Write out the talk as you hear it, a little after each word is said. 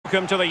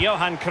Welcome to the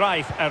Johan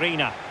Cruyff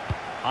Arena.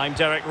 I'm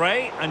Derek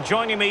Ray, and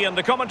joining me in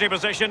the commentary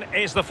position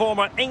is the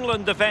former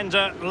England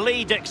defender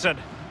Lee Dixon.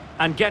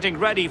 And getting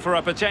ready for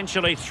a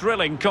potentially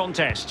thrilling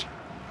contest.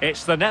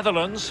 It's the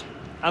Netherlands,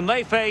 and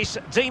they face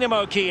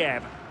Dynamo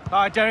Kiev.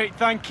 Hi Derek,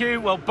 thank you.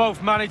 Well,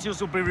 both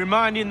managers will be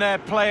reminding their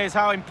players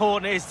how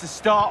important it is to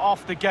start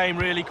off the game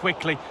really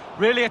quickly.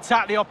 Really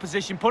attack the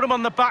opposition, put them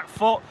on the back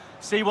foot,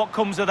 see what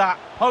comes of that.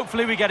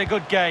 Hopefully we get a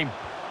good game.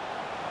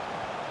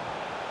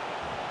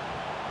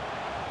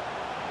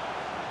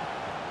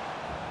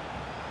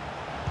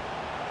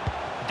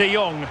 De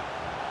Jong.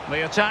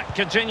 The attack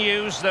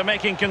continues, they're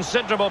making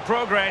considerable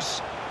progress.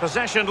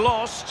 Possession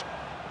lost.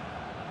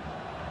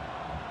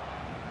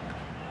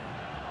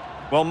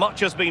 Well, much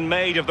has been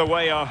made of the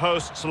way our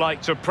hosts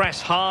like to press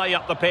high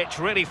up the pitch,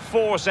 really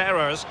force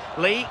errors.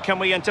 Lee, can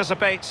we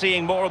anticipate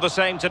seeing more of the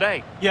same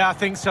today? Yeah, I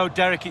think so,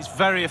 Derek. It's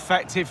very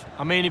effective.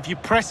 I mean, if you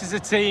press as a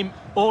team,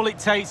 all it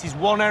takes is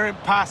one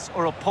errant pass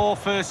or a poor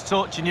first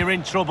touch and you're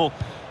in trouble.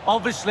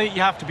 Obviously,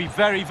 you have to be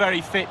very,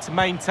 very fit to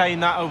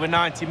maintain that over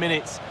 90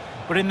 minutes.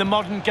 But in the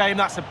modern game,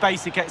 that's a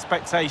basic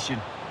expectation.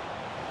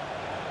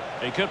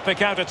 He could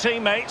pick out a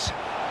teammate.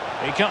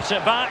 He cuts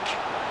it back.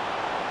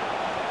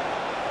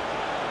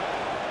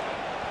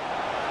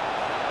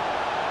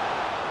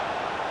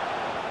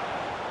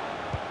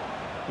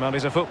 Well,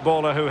 he's a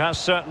footballer who has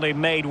certainly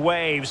made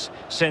waves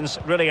since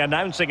really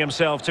announcing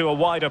himself to a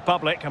wider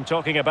public. I'm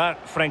talking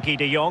about Frenkie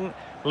de Jong.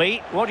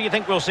 Lee, what do you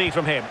think we'll see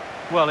from him?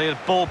 Well, his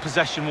ball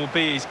possession will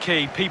be his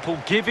key. People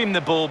give him the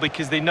ball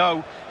because they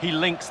know he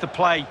links the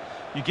play.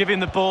 You give him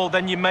the ball,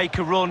 then you make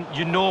a run,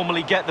 you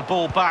normally get the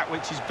ball back,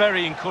 which is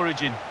very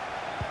encouraging.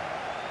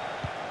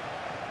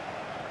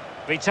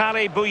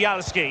 Vitaly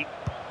Buyalski.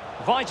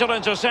 Vital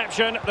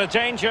interception, the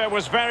danger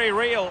was very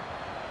real.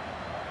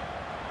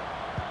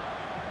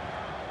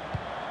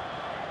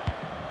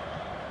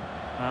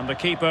 And the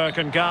keeper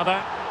can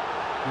gather.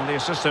 And the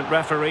assistant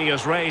referee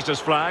has raised his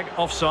flag,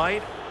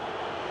 offside.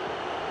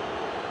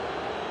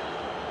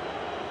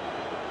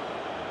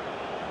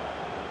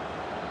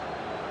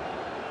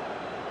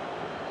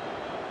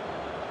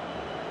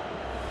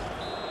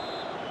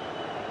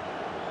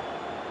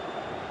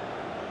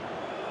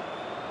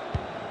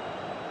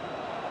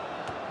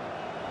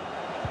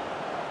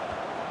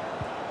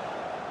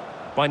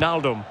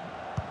 Wijnaldum.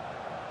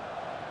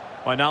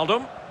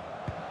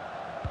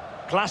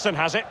 Klaassen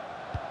has it.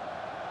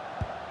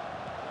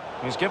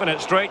 He's given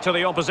it straight to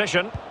the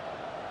opposition.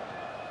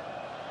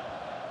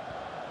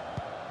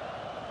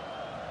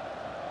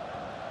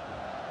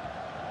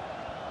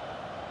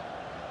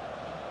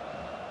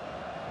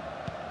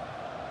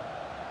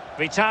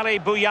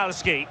 Vitaly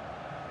Buyalski.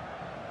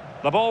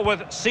 The ball with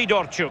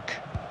Sidorchuk.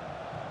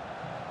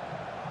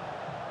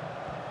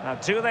 Now,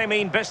 do they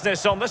mean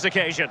business on this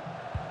occasion?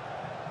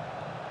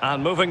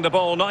 And moving the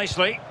ball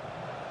nicely.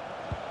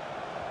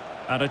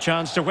 And a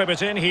chance to whip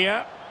it in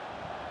here.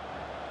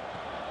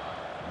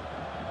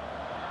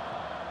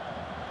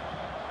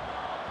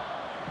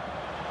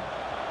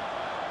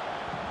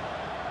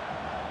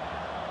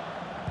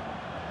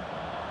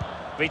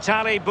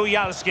 Vitaly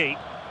Buyalski.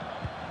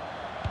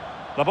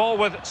 The ball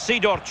with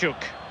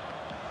Sidorchuk.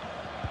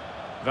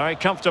 Very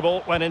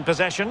comfortable when in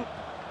possession.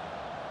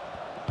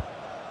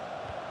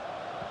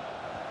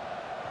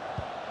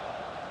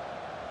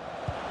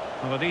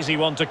 Well, an easy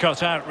one to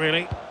cut out,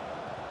 really.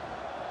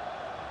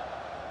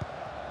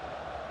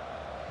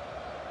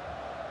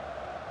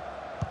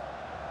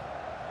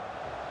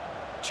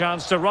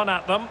 Chance to run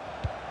at them.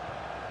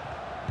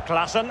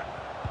 Klaassen.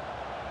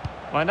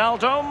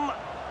 Wijnaldum.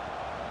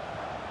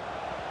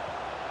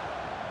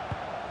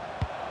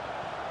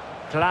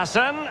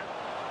 Klaassen.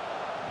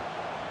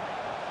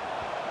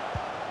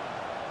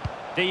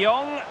 De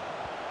Jong.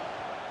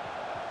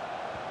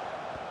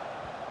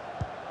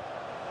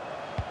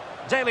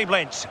 Daley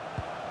Blind.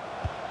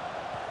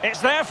 It's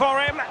there for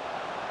him.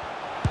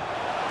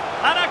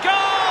 And a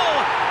goal!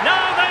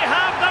 Now they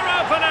have their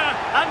opener,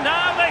 and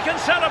now they can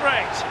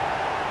celebrate.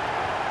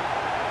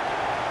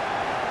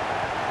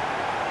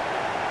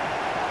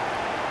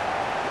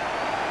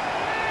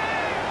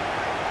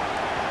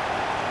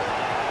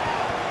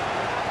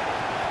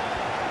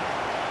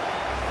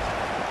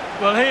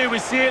 Well, here we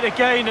see it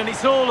again, and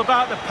it's all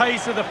about the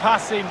pace of the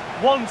passing.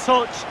 One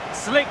touch,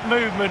 slick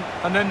movement,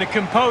 and then the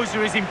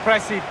composure is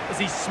impressive as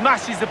he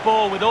smashes the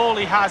ball with all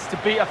he has to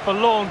beat a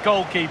forlorn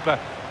goalkeeper.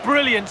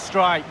 Brilliant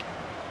strike.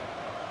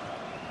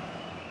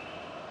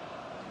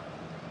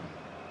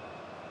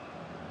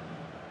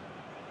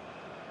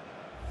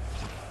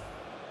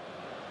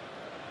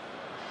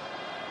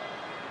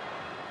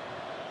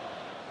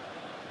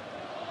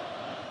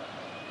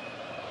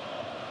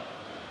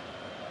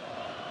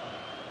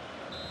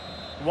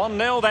 One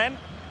 0 then.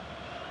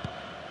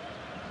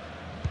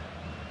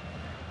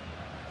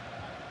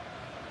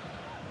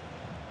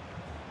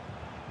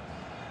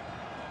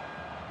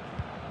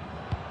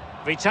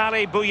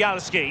 Vitaly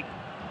Buyalski.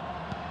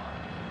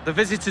 The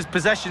visitors'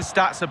 possession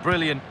stats are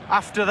brilliant.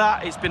 After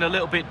that, it's been a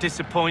little bit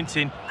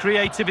disappointing.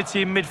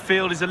 Creativity in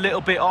midfield is a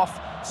little bit off.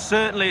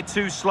 Certainly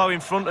too slow in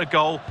front of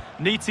goal.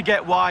 Need to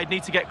get wide,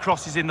 need to get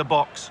crosses in the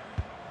box.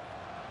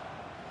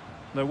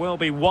 There will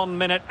be 1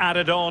 minute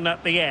added on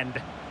at the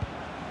end.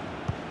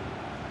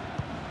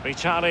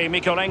 Vitaly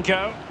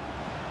Mikolenko.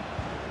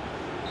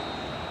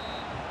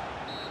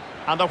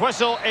 And the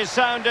whistle is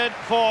sounded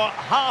for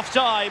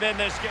half-time in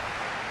this game.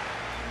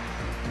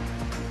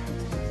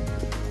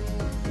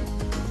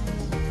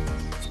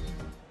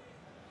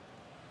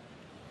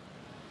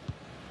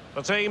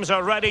 The teams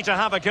are ready to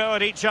have a go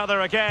at each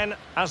other again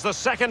as the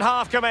second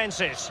half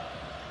commences.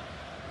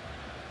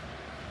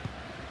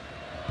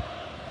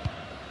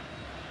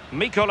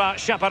 Mykola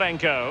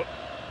Shaparenko.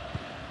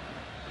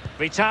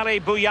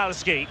 Vitaly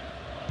Buyalski.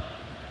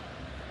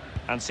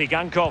 And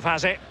Sigankov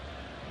has it.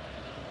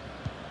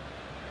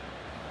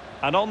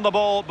 And on the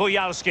ball,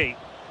 Buyalski.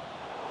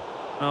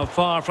 Now,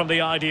 far from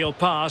the ideal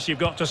pass, you've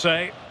got to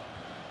say.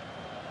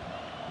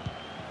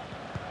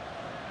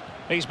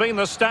 He's been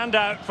the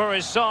standout for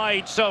his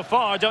side so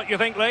far, don't you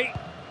think, Lee?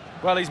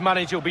 Well, his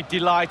manager will be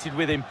delighted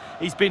with him.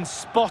 He's been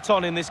spot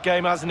on in this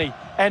game, hasn't he?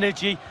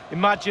 Energy,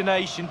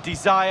 imagination,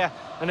 desire,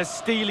 and a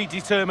steely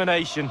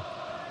determination.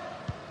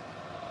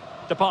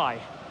 Depay.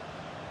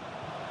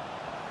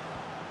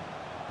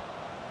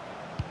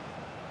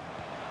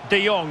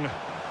 De Jong.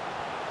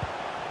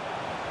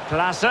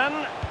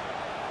 Klaassen.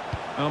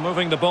 Oh,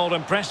 moving the ball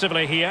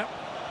impressively here.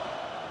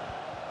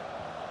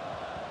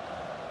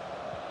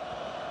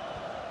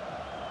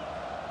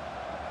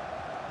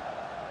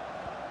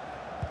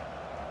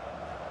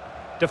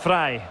 De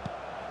Vrij.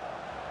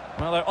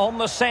 Well, they're on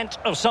the scent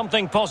of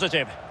something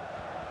positive.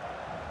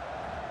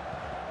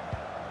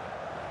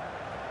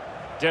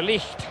 De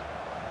Ligt.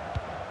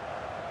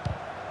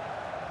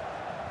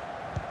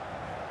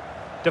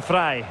 De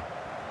Vrij.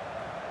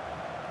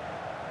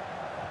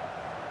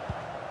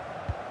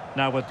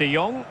 Now with De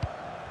Jong.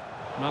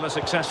 Not a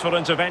successful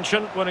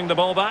intervention, winning the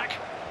ball back.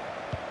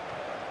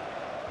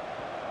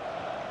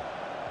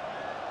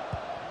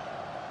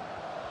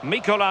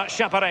 Mykola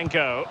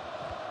Shaparenko.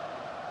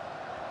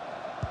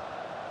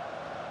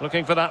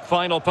 Looking for that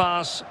final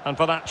pass and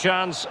for that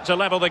chance to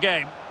level the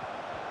game.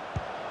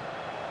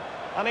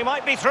 And he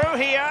might be through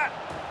here.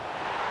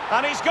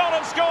 And he's gone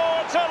and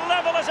scored to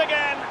level it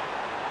again.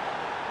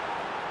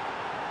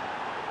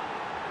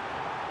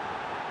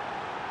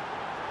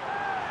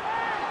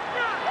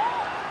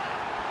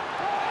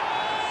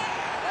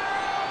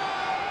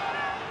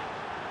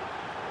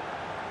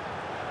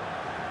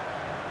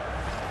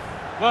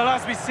 Well,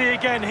 as we see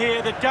again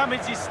here, the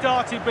damage is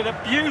started with a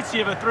beauty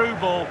of a through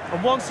ball.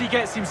 And once he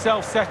gets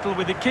himself settled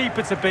with the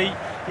keeper to beat,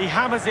 he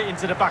hammers it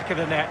into the back of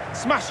the net.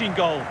 Smashing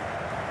goal.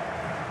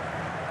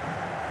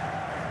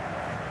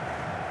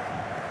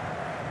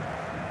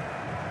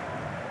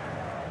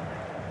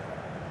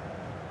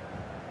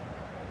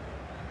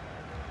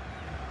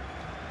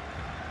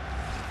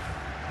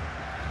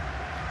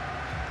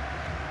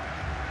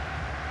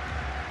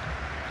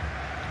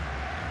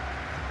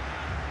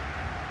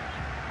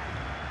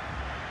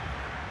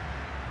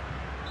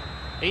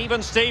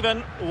 Even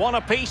Steven, one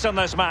apiece in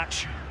this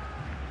match.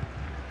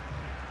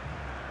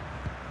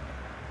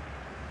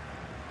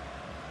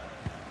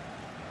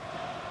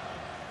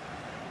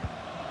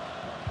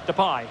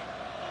 Depay.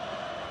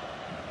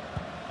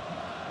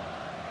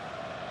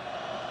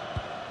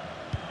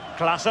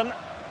 Klaassen.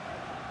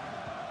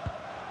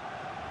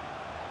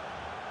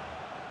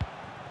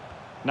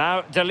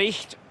 Now De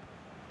Ligt.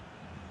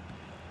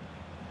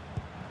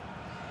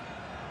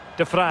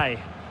 De Vrij.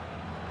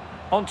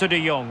 On to De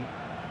Jong.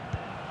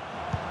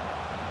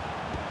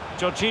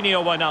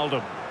 Jorginho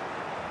Wijnaldum.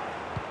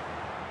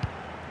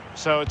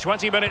 So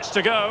 20 minutes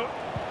to go.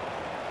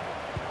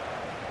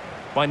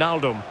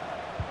 Wijnaldum.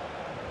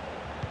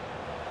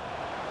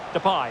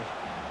 Depay.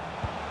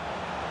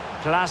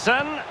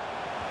 Klaassen.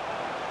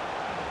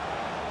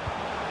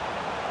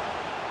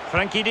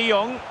 Frenkie de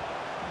Jong.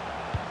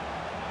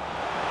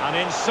 An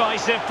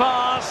incisive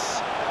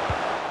pass.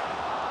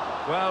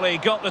 Well, he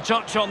got the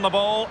touch on the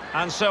ball,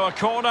 and so a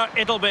corner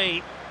it'll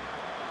be.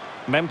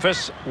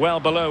 Memphis well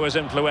below his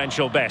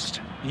influential best.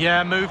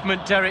 Yeah,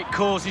 movement, Derek,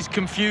 causes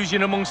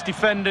confusion amongst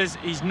defenders.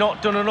 He's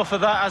not done enough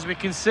of that, as we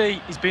can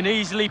see. He's been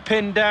easily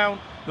pinned down.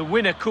 The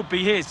winner could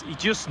be his. He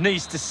just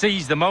needs to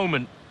seize the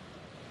moment.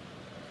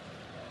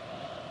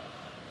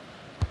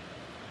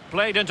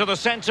 Played into the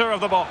centre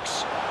of the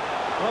box.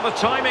 Well, the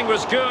timing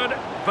was good,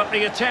 but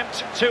the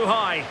attempt too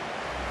high.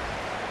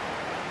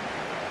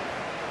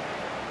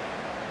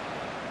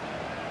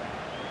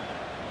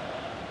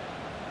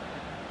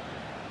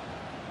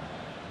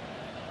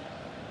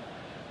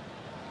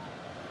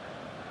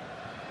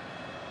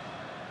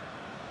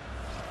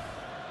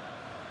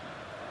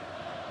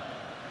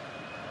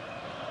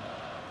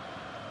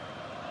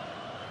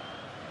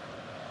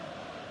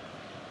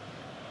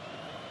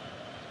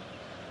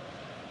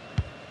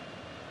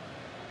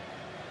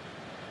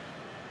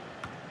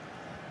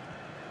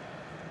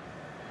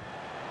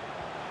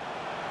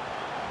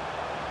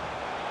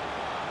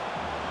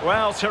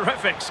 Well,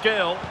 terrific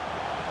skill.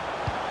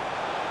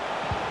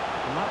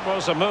 And that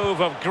was a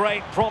move of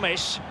great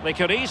promise. They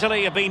could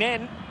easily have been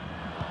in.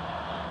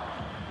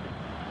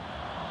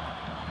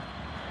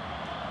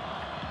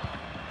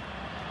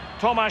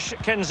 Tomasz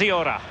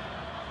Kenziora.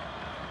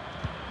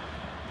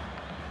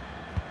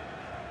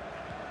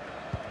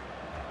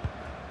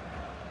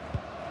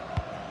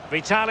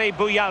 Vitaly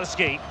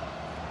Bujalski.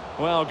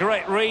 Well,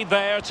 great read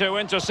there to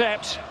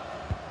intercept.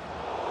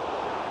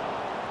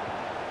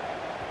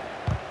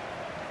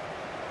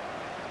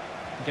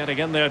 Getting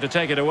in there to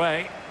take it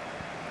away.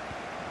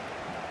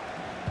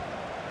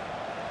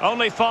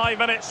 Only 5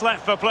 minutes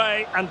left for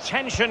play, and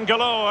tension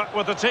galore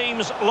with the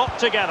teams locked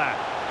together.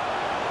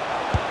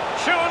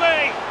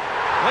 Surely,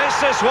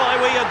 this is why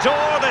we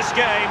adore this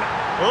game.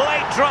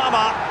 Late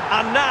drama,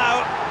 and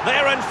now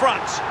they're in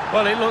front.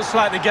 Well, it looks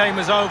like the game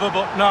is over,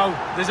 but no,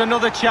 there's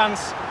another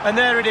chance. And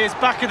there it is,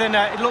 back of the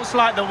net. It looks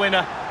like the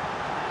winner.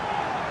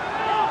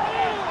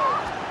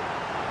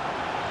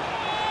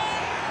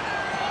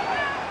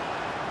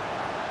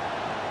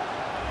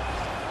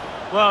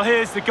 Well,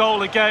 here's the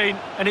goal again,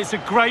 and it's a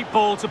great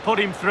ball to put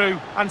him through.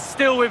 And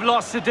still with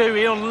lots to do,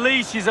 he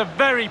unleashes a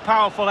very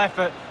powerful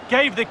effort,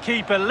 gave the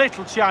keeper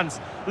little chance.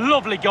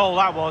 Lovely goal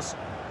that was.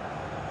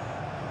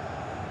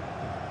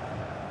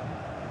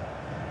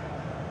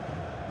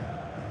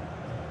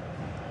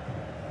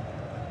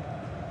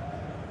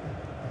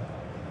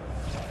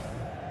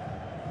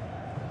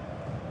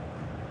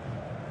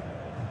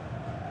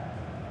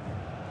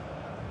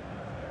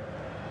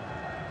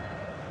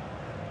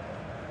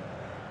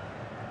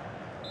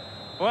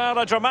 Well,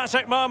 a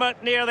dramatic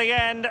moment near the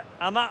end,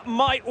 and that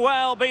might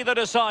well be the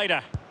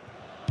decider.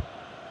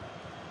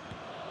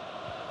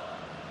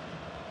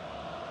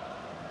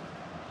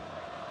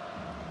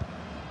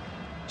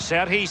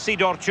 Serhii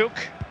Sidorchuk.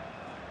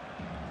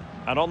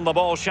 And on the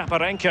ball,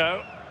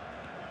 Shaparenko.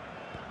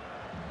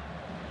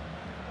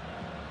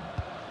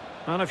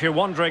 And if you're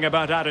wondering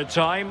about added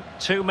time,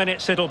 2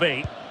 minutes it'll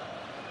be.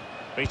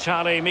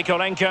 Vitaly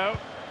Mikolenko.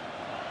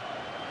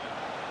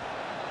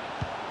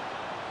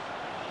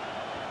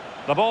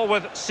 The ball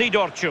with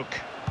Sidorchuk.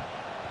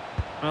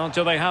 Well,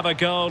 do they have a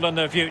goal in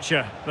their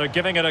future? They're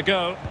giving it a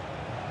go.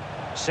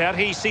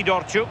 Serhii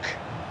Sidorchuk.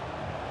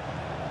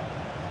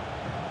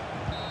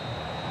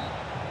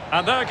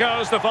 And there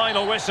goes the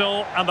final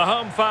whistle, and the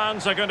home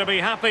fans are going to be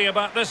happy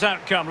about this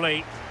outcome,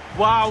 Lee.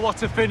 Wow,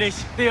 what a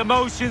finish. The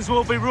emotions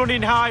will be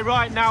running high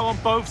right now on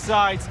both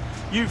sides.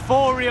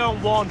 Euphoria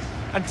on one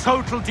and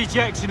total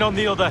dejection on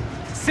the other.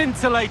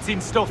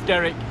 Scintillating stuff,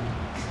 Derek.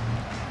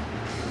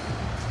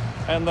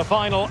 In the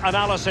final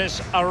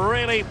analysis, a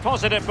really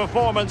positive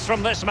performance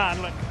from this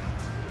man.